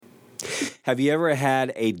Have you ever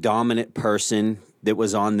had a dominant person that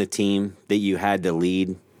was on the team that you had to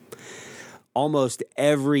lead? Almost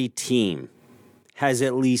every team has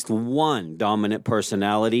at least one dominant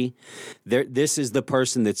personality. This is the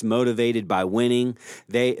person that's motivated by winning.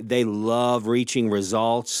 They love reaching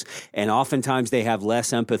results, and oftentimes they have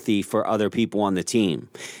less empathy for other people on the team.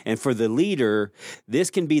 And for the leader, this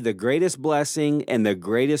can be the greatest blessing and the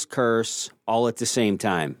greatest curse all at the same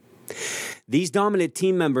time. These dominant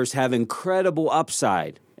team members have incredible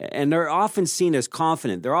upside, and they're often seen as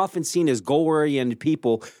confident. They're often seen as goal-oriented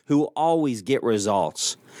people who always get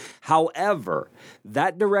results. However,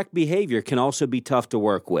 that direct behavior can also be tough to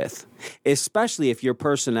work with, especially if your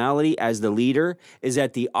personality as the leader is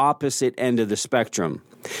at the opposite end of the spectrum.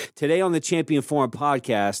 Today on the Champion Forum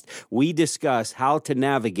podcast, we discuss how to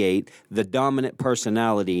navigate the dominant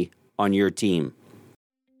personality on your team.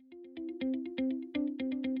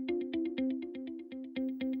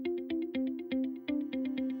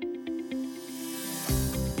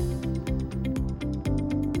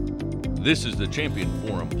 This is the Champion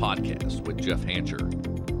Forum podcast with Jeff Hancher,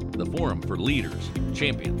 the forum for leaders,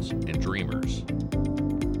 champions, and dreamers.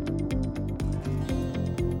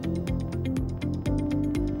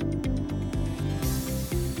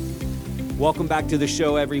 Welcome back to the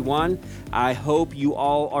show, everyone. I hope you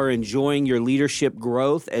all are enjoying your leadership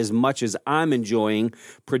growth as much as I'm enjoying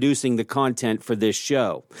producing the content for this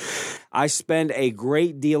show. I spend a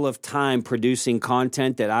great deal of time producing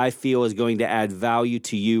content that I feel is going to add value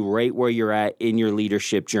to you right where you're at in your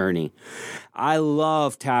leadership journey. I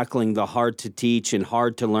love tackling the hard to teach and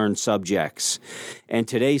hard to learn subjects, and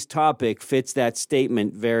today's topic fits that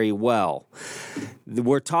statement very well.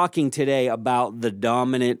 We're talking today about the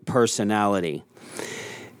dominant personality.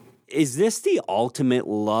 Is this the ultimate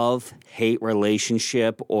love-hate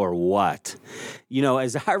relationship or what? You know,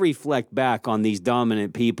 as I reflect back on these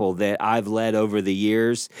dominant people that I've led over the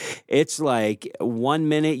years, it's like 1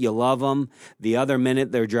 minute you love them, the other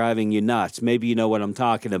minute they're driving you nuts. Maybe you know what I'm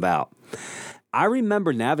talking about. I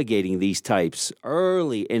remember navigating these types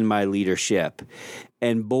early in my leadership,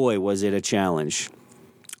 and boy, was it a challenge.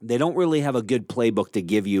 They don't really have a good playbook to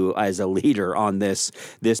give you as a leader on this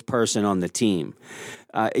person on the team.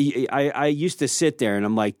 I used to sit there and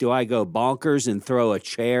I'm like, do I go bonkers and throw a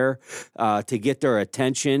chair to get their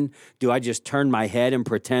attention? Do I just turn my head and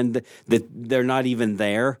pretend that they're not even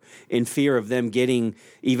there in fear of them getting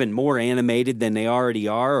even more animated than they already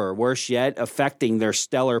are, or worse yet, affecting their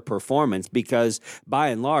stellar performance? Because by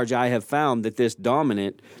and large, I have found that this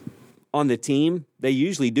dominant on the team, they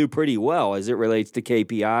usually do pretty well as it relates to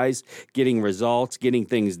KPIs, getting results, getting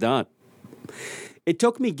things done. It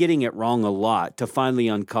took me getting it wrong a lot to finally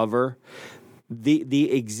uncover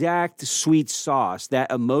the exact sweet sauce, that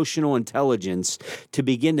emotional intelligence to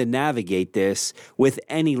begin to navigate this with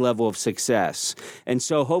any level of success. And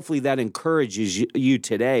so hopefully that encourages you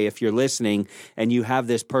today if you're listening and you have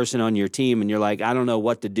this person on your team and you're like, I don't know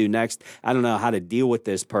what to do next. I don't know how to deal with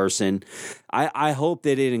this person. I hope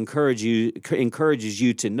that it encourages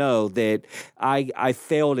you to know that I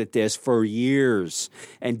failed at this for years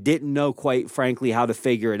and didn't know, quite frankly, how to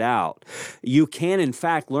figure it out. You can, in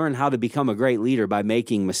fact, learn how to become a great leader by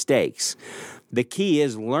making mistakes. The key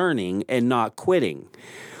is learning and not quitting.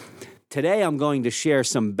 Today, I'm going to share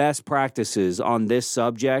some best practices on this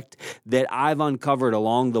subject that I've uncovered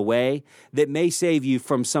along the way that may save you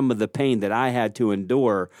from some of the pain that I had to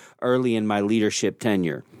endure early in my leadership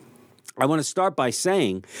tenure. I want to start by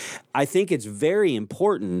saying I think it's very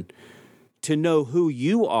important to know who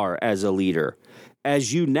you are as a leader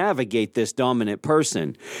as you navigate this dominant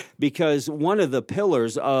person, because one of the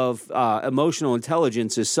pillars of emotional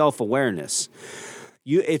intelligence is self-awareness.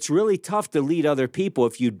 It's really tough to lead other people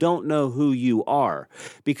if you don't know who you are,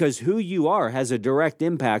 because who you are has a direct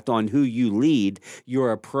impact on who you lead,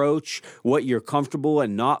 your approach, what you're comfortable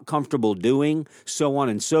and not comfortable doing, so on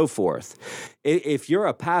and so forth. If you're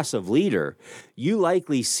a passive leader, you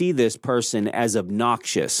likely see this person as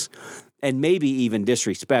obnoxious and maybe even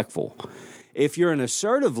disrespectful. If you're an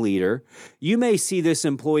assertive leader, you may see this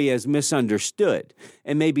employee as misunderstood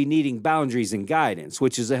and maybe needing boundaries and guidance,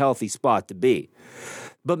 which is a healthy spot to be.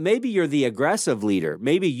 But maybe you're the aggressive leader.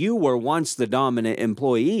 Maybe you were once the dominant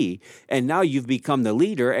employee, and now you've become the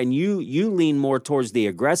leader, and you lean more towards the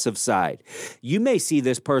aggressive side. You may see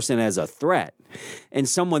this person as a threat and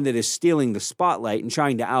someone that is stealing the spotlight and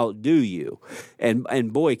trying to outdo you.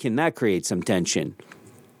 And boy, can that create some tension.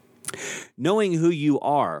 Knowing who you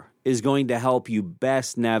are is going to help you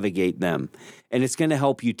best navigate them, and it's going to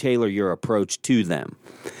help you tailor your approach to them.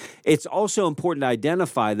 It's also important to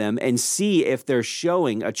identify them and see if they're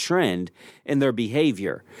showing a trend in their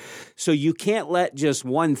behavior. So you can't let just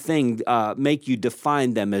one thing make you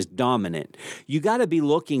define them as dominant. You got to be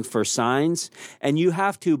looking for signs, and you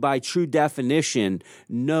have to, by true definition,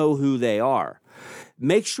 know who they are.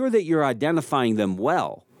 Make sure that you're identifying them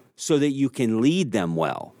well so that you can lead them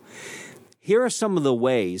well. Here are some of the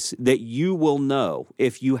ways that you will know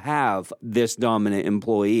if you have this dominant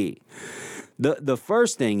employee. The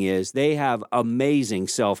first thing is they have amazing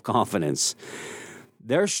self-confidence.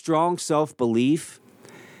 Their strong self-belief,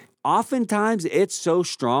 oftentimes it's so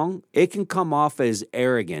strong, it can come off as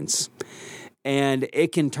arrogance, and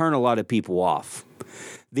it can turn a lot of people off.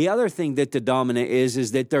 The other thing that the dominant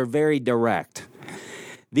is that they're very direct.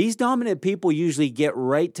 These dominant people usually get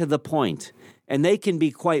right to the point, and they can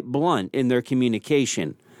be quite blunt in their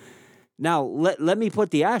communication. Now, let me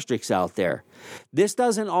put the asterisks out there. This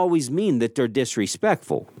doesn't always mean that they're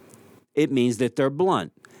disrespectful. It means that they're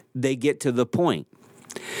blunt. They get to the point.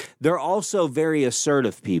 They're also very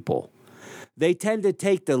assertive people. They tend to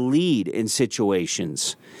take the lead in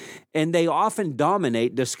situations, and they often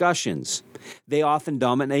dominate discussions. They often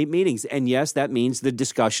dominate meetings, and yes, that means the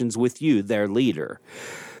discussions with you, their leader.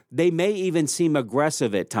 They may even seem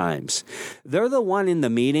aggressive at times. They're the one in the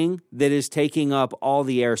meeting that is taking up all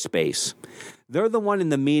the airspace. They're the one in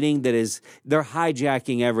the meeting they're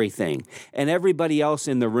hijacking everything. And everybody else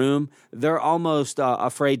in the room, they're almost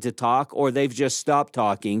afraid to talk, or they've just stopped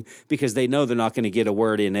talking because they know they're not going to get a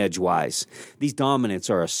word in edgewise. These dominants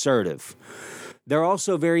are assertive. They're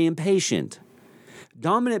also very impatient.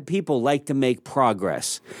 Dominant people like to make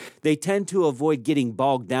progress. They tend to avoid getting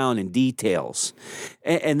bogged down in details,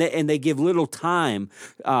 and they give little time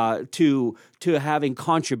to having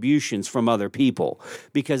contributions from other people,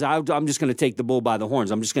 because I'm just going to take the bull by the horns.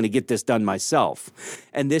 I'm just going to get this done myself,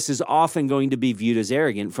 and this is often going to be viewed as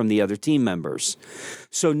arrogant from the other team members.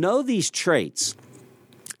 So know these traits.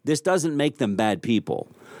 This doesn't make them bad people.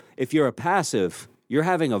 If you're a passive, you're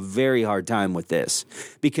having a very hard time with this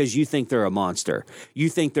because you think they're a monster. You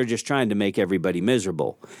think they're just trying to make everybody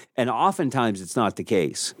miserable. And oftentimes it's not the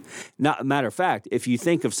case. Matter of fact, if you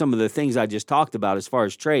think of some of the things I just talked about as far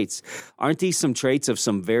as traits, aren't these some traits of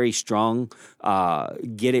some very strong,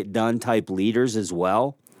 get-it-done type leaders as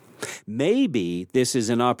well? Maybe this is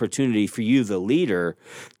an opportunity for you, the leader,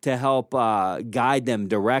 to help guide them,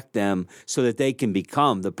 direct them, so that they can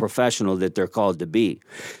become the professional that they're called to be.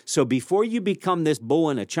 So before you become this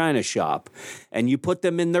bull in a china shop and you put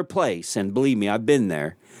them in their place, and believe me, I've been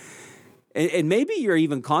there, and maybe you're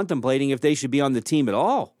even contemplating if they should be on the team at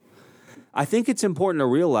all. I think it's important to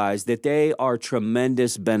realize that they are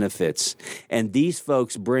tremendous benefits, and these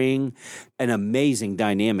folks bring an amazing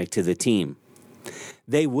dynamic to the team.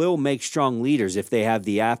 They will make strong leaders if they have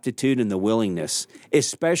the aptitude and the willingness,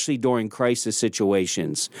 especially during crisis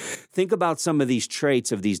situations. Think about some of these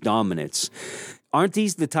traits of these dominants. Aren't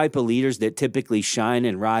these the type of leaders that typically shine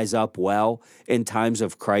and rise up well in times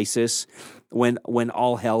of crisis when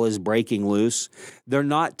all hell is breaking loose? They're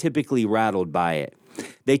not typically rattled by it.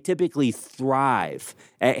 They typically thrive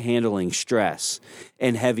at handling stress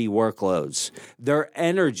and heavy workloads. Their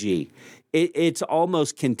energy, it's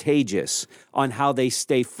almost contagious on how they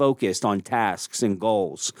stay focused on tasks and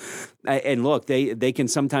goals. And look, they can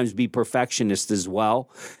sometimes be perfectionists as well.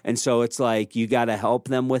 And so it's like you got to help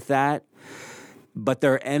them with that. But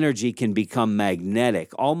their energy can become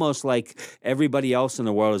magnetic, almost like everybody else in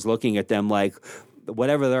the world is looking at them like,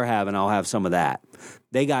 whatever they're having, I'll have some of that.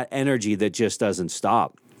 They got energy that just doesn't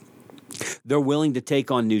stop. They're willing to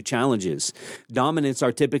take on new challenges. Dominants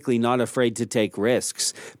are typically not afraid to take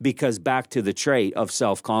risks because, back to the trait of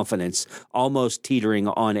self-confidence, almost teetering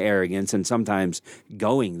on arrogance and sometimes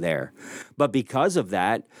going there. But because of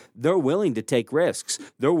that, they're willing to take risks.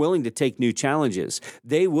 They're willing to take new challenges.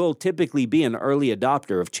 They will typically be an early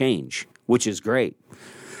adopter of change, which is great.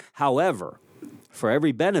 However, for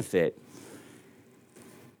every benefit,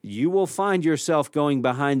 you will find yourself going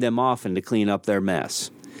behind them often to clean up their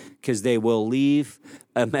mess, because they will leave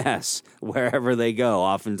a mess wherever they go,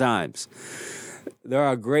 oftentimes. There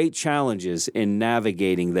are great challenges in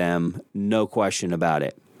navigating them, no question about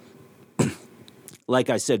it. Like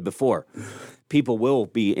I said before, people will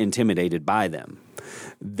be intimidated by them.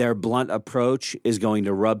 Their blunt approach is going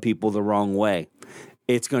to rub people the wrong way.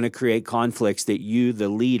 it's going to create conflicts that you, the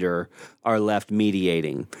leader, are left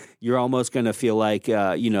mediating. You're almost going to feel like,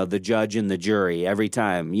 the judge and the jury every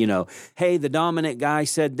time, hey, the dominant guy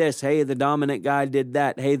said this. Hey, the dominant guy did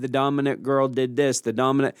that. Hey, the dominant girl did this.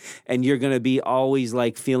 And you're going to be always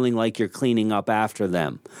like feeling like you're cleaning up after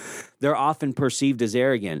them. They're often perceived as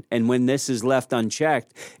arrogant. And when this is left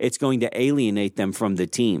unchecked, it's going to alienate them from the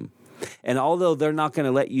team. And although they're not going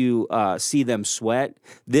to let you see them sweat,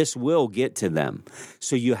 this will get to them.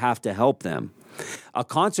 So you have to help them. A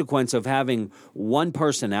consequence of having one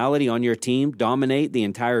personality on your team dominate the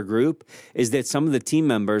entire group is that some of the team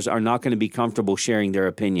members are not going to be comfortable sharing their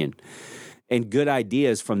opinion. And good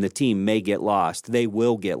ideas from the team may get lost. They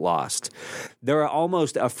will get lost. They're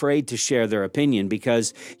almost afraid to share their opinion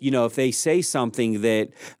because, if they say something that,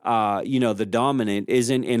 the dominant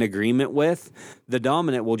isn't in agreement with, the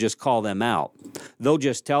dominant will just call them out. They'll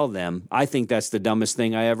just tell them, I think that's the dumbest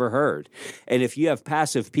thing I ever heard. And if you have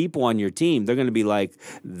passive people on your team, they're going to be like,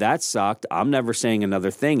 that sucked. I'm never saying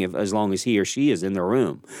another thing as long as he or she is in the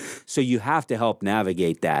room. So you have to help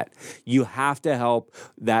navigate that. You have to help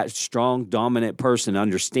that strong, dominant person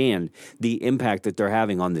understand the impact that they're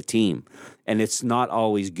having on the team. And it's not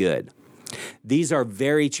always good. These are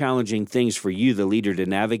very challenging things for you, the leader, to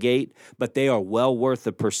navigate, but they are well worth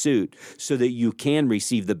the pursuit so that you can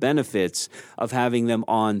receive the benefits of having them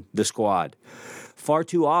on the squad. Far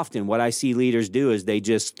too often, what I see leaders do is they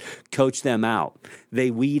just coach them out.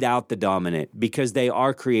 They weed out the dominant because they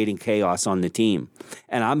are creating chaos on the team.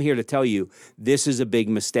 And I'm here to tell you, this is a big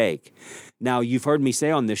mistake. Now, you've heard me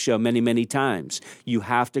say on this show many, many times, you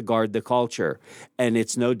have to guard the culture, and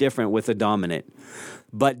it's no different with a dominant.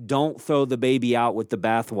 But don't throw the baby out with the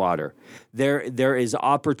bathwater. There is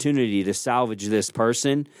opportunity to salvage this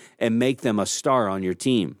person and make them a star on your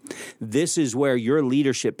team. This is where your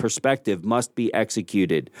leadership perspective must be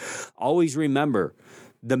executed. Always remember,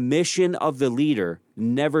 the mission of the leader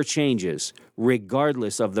never changes,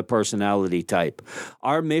 regardless of the personality type.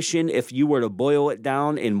 Our mission, if you were to boil it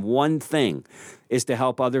down in one thing, is to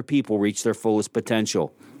help other people reach their fullest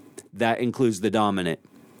potential. That includes the dominant.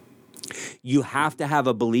 You have to have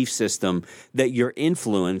a belief system that your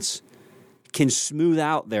influence can smooth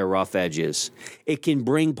out their rough edges. It can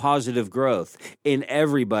bring positive growth in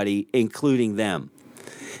everybody, including them.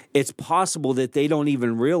 It's possible that they don't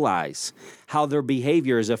even realize how their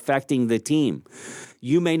behavior is affecting the team.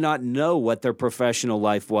 You may not know what their professional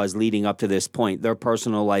life was leading up to this point, their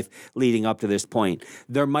personal life leading up to this point.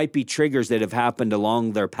 There might be triggers that have happened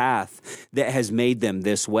along their path that has made them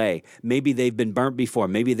this way. Maybe they've been burnt before.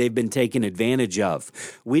 Maybe they've been taken advantage of.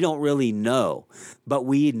 We don't really know, but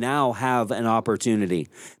we now have an opportunity.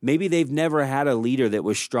 Maybe they've never had a leader that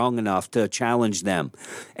was strong enough to challenge them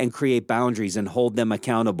and create boundaries and hold them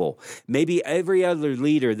accountable. Maybe every other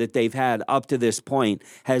leader that they've had up to this point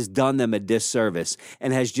has done them a disservice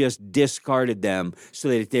and has just discarded them so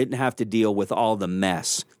that it didn't have to deal with all the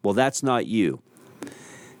mess. Well, that's not you.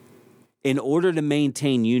 In order to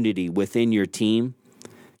maintain unity within your team,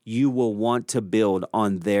 you will want to build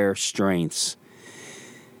on their strengths.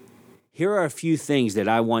 Here are a few things that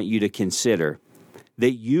I want you to consider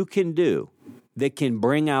that you can do that can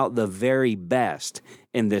bring out the very best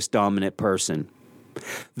in this dominant person.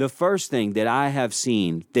 The first thing that I have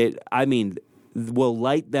seen that, will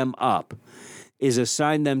light them up is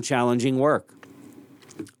assign them challenging work.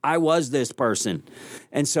 I was this person,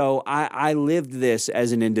 and so I lived this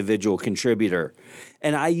as an individual contributor,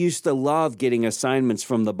 and I used to love getting assignments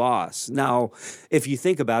from the boss. Now, if you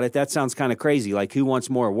think about it, that sounds kind of crazy, like who wants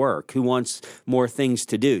more work? Who wants more things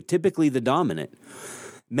to do? Typically the dominant.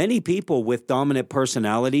 Many people with dominant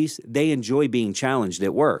personalities, they enjoy being challenged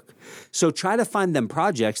at work. So try to find them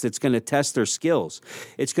projects that's going to test their skills.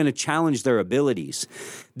 It's going to challenge their abilities.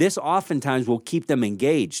 This oftentimes will keep them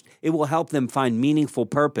engaged. It will help them find meaningful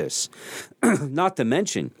purpose. Not to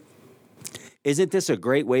mention, isn't this a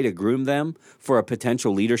great way to groom them for a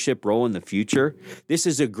potential leadership role in the future? This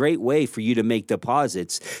is a great way for you to make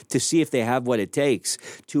deposits to see if they have what it takes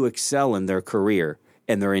to excel in their career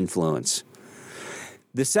and their influence.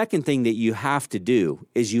 The second thing that you have to do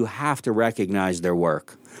is you have to recognize their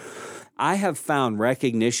work. I have found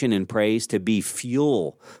recognition and praise to be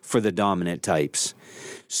fuel for the dominant types.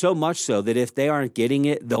 So much so that if they aren't getting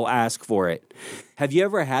it, they'll ask for it. Have you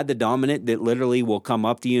ever had the dominant that literally will come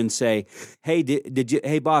up to you and say, hey,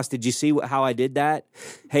 hey boss, did you see how I did that?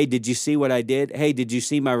 Hey, did you see what I did? Hey, did you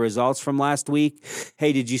see my results from last week?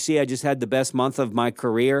 Hey, did you see I just had the best month of my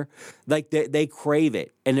career? Like they crave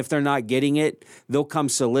it. And if they're not getting it, they'll come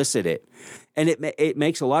solicit it. And it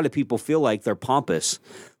makes a lot of people feel like they're pompous.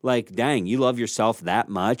 Like, dang, you love yourself that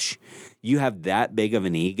much? You have that big of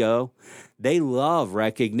an ego? They love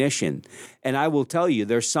recognition. And I will tell you,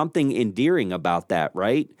 there's something endearing about that,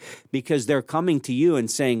 right? Because they're coming to you and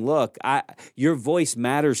saying, look, your voice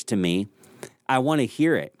matters to me. I want to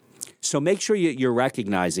hear it. So make sure you're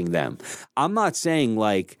recognizing them. I'm not saying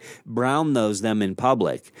like brown nose them in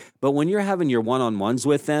public, but when you're having your one-on-ones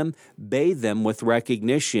with them, bathe them with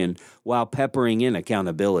recognition while peppering in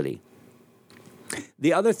accountability.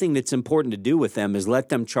 The other thing that's important to do with them is let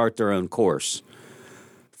them chart their own course.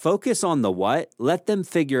 Focus on the what, let them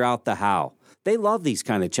figure out the how. They love these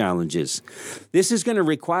kind of challenges. This is going to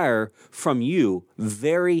require from you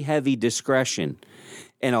very heavy discretion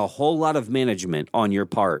and a whole lot of management on your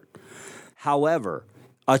part. However,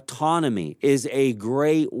 autonomy is a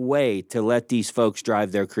great way to let these folks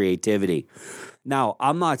drive their creativity. Now,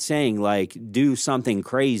 I'm not saying like do something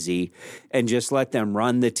crazy and just let them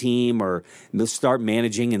run the team or start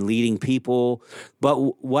managing and leading people.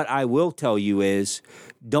 But what I will tell you is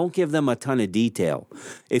don't give them a ton of detail.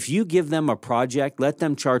 If you give them a project, let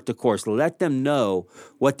them chart the course. Let them know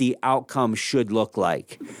what the outcome should look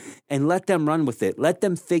like and let them run with it. Let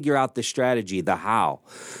them figure out the strategy, the how.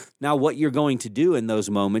 Now, what you're going to do in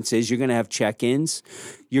those moments is you're going to have check-ins,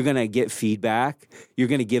 you're going to get feedback, you're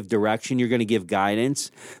going to give direction, you're going to give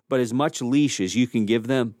guidance, but as much leash as you can give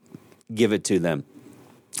them, give it to them.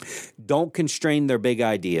 Don't constrain their big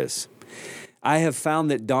ideas. I have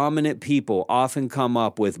found that dominant people often come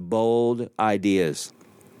up with bold ideas,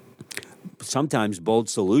 sometimes bold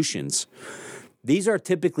solutions. These are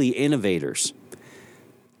typically innovators.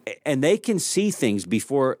 And they can see things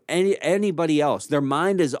before anybody else. Their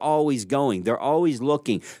mind is always going. They're always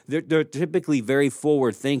looking. They're typically very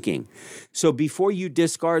forward thinking. So before you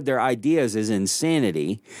discard their ideas as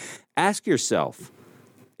insanity, ask yourself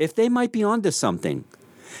if they might be onto something.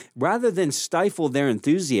 Rather than stifle their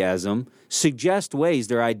enthusiasm, suggest ways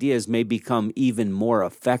their ideas may become even more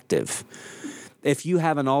effective. If you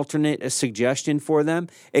have an alternate suggestion for them,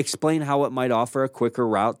 explain how it might offer a quicker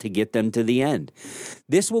route to get them to the end.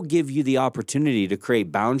 This will give you the opportunity to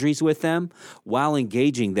create boundaries with them while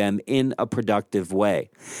engaging them in a productive way.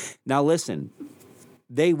 Now listen,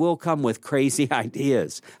 they will come with crazy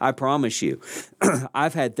ideas. I promise you.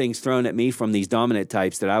 I've had things thrown at me from these dominant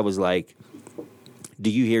types that I was like, do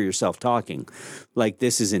you hear yourself talking? Like,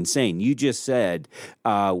 this is insane. You just said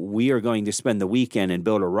we are going to spend the weekend and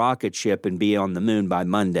build a rocket ship and be on the moon by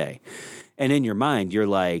Monday. And in your mind, you're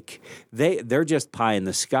like, they're just pie in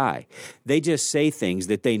the sky. They just say things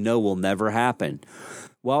that they know will never happen.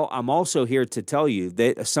 Well, I'm also here to tell you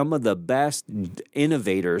that some of the best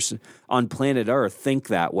innovators on planet Earth think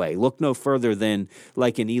that way. Look no further than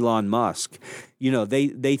like an Elon Musk. You know,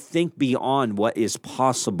 they think beyond what is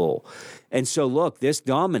possible. And so, look, this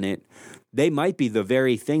dominant, they might be the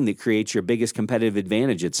very thing that creates your biggest competitive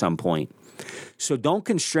advantage at some point. So don't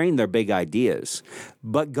constrain their big ideas,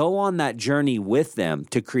 but go on that journey with them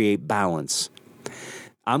to create balance.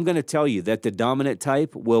 I'm going to tell you that the dominant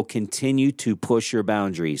type will continue to push your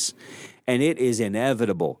boundaries, and it is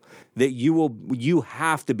inevitable that you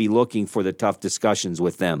have to be looking for the tough discussions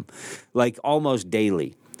with them, like almost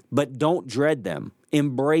daily. But don't dread them.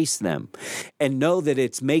 Embrace them, and know that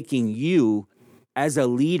it's making you as a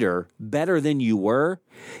leader better than you were,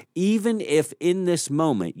 even if in this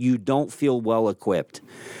moment you don't feel well equipped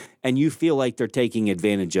and you feel like they're taking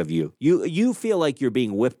advantage of you. You feel like you're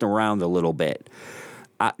being whipped around a little bit.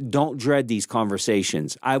 Don't dread these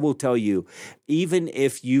conversations. I will tell you, even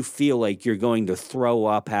if you feel like you're going to throw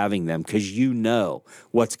up having them because you know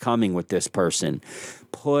what's coming with this person,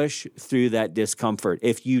 push through that discomfort.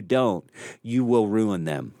 If you don't, you will ruin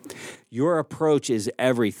them. Your approach is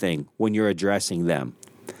everything when you're addressing them.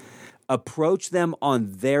 Approach them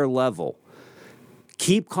on their level.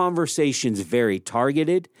 Keep conversations very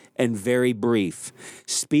targeted and very brief.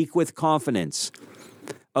 Speak with confidence.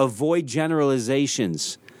 Avoid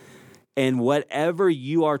generalizations. And whatever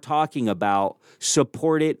you are talking about,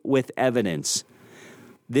 support it with evidence.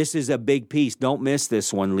 This is a big piece. Don't miss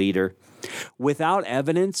this one, leader. Without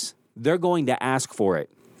evidence, they're going to ask for it.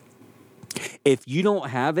 If you don't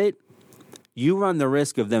have it, you run the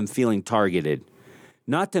risk of them feeling targeted.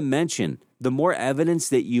 Not to mention, the more evidence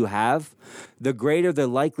that you have, the greater the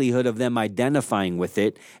likelihood of them identifying with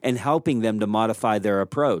it and helping them to modify their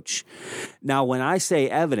approach. Now, when I say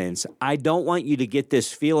evidence, I don't want you to get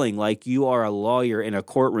this feeling like you are a lawyer in a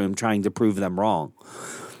courtroom trying to prove them wrong.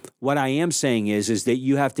 What I am saying is that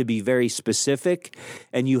you have to be very specific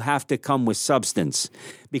and you have to come with substance,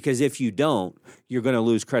 because if you don't, you're going to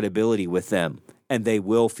lose credibility with them. And they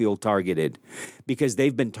will feel targeted because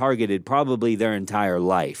they've been targeted probably their entire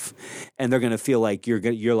life. And they're going to feel like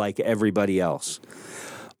you're like everybody else.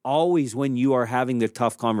 Always, when you are having the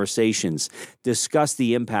tough conversations, discuss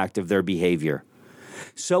the impact of their behavior.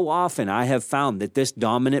 So often I have found that this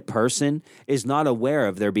dominant person is not aware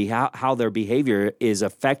of how their behavior is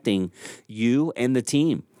affecting you and the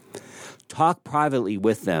team. Talk privately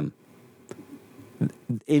with them.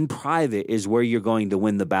 In private is where you're going to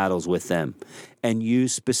win the battles with them, and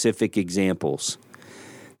use specific examples.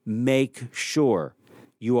 Make sure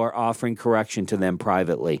you are offering correction to them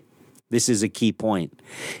privately. This is a key point.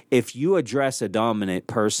 If you address a dominant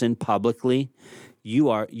person publicly,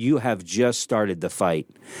 you have just started the fight.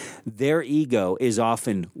 Their ego is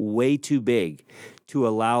often way too big to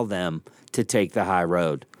allow them to take the high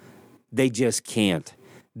road. They just can't.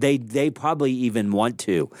 They probably even want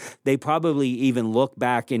to. They probably even look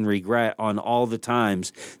back in regret on all the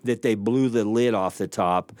times that they blew the lid off the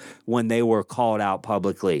top when they were called out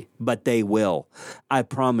publicly. But they will. I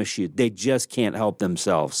promise you, they just can't help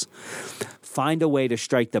themselves. Find a way to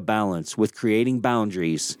strike the balance with creating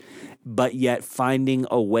boundaries, but yet finding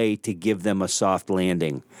a way to give them a soft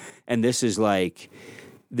landing. And this is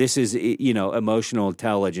emotional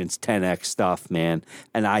intelligence 10x stuff, man.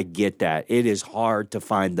 And I get that. It is hard to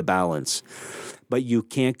find the balance. But you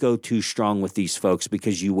can't go too strong with these folks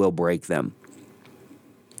because you will break them.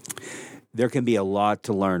 There can be a lot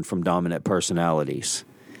to learn from dominant personalities,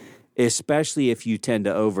 especially if you tend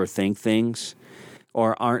to overthink things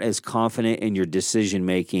or aren't as confident in your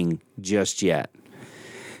decision-making just yet.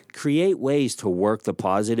 Create ways to work the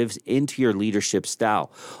positives into your leadership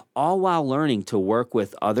style, all while learning to work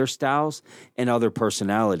with other styles and other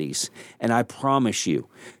personalities. And I promise you,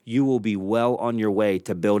 you will be well on your way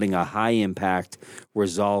to building a high-impact,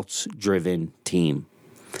 results-driven team.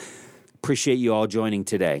 Appreciate you all joining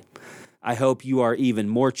today. I hope you are even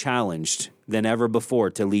more challenged than ever before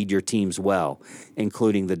to lead your teams well,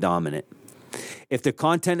 including the dominant. If the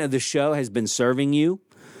content of the show has been serving you,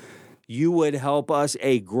 you would help us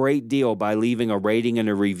a great deal by leaving a rating and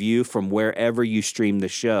a review from wherever you stream the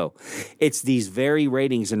show. It's these very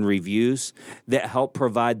ratings and reviews that help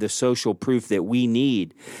provide the social proof that we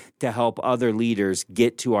need to help other leaders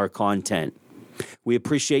get to our content. We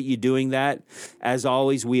appreciate you doing that. As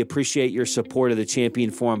always, we appreciate your support of the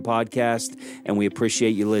Champion Forum podcast, and we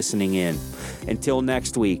appreciate you listening in. Until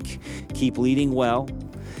next week, keep leading well,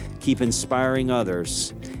 keep inspiring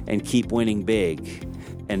others, and keep winning big.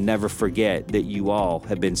 And never forget that you all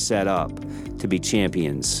have been set up to be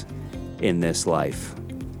champions in this life.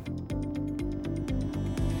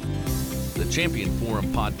 The Champion Forum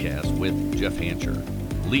podcast with Jeff Hancher.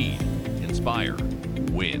 Lead, inspire,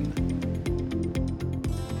 win.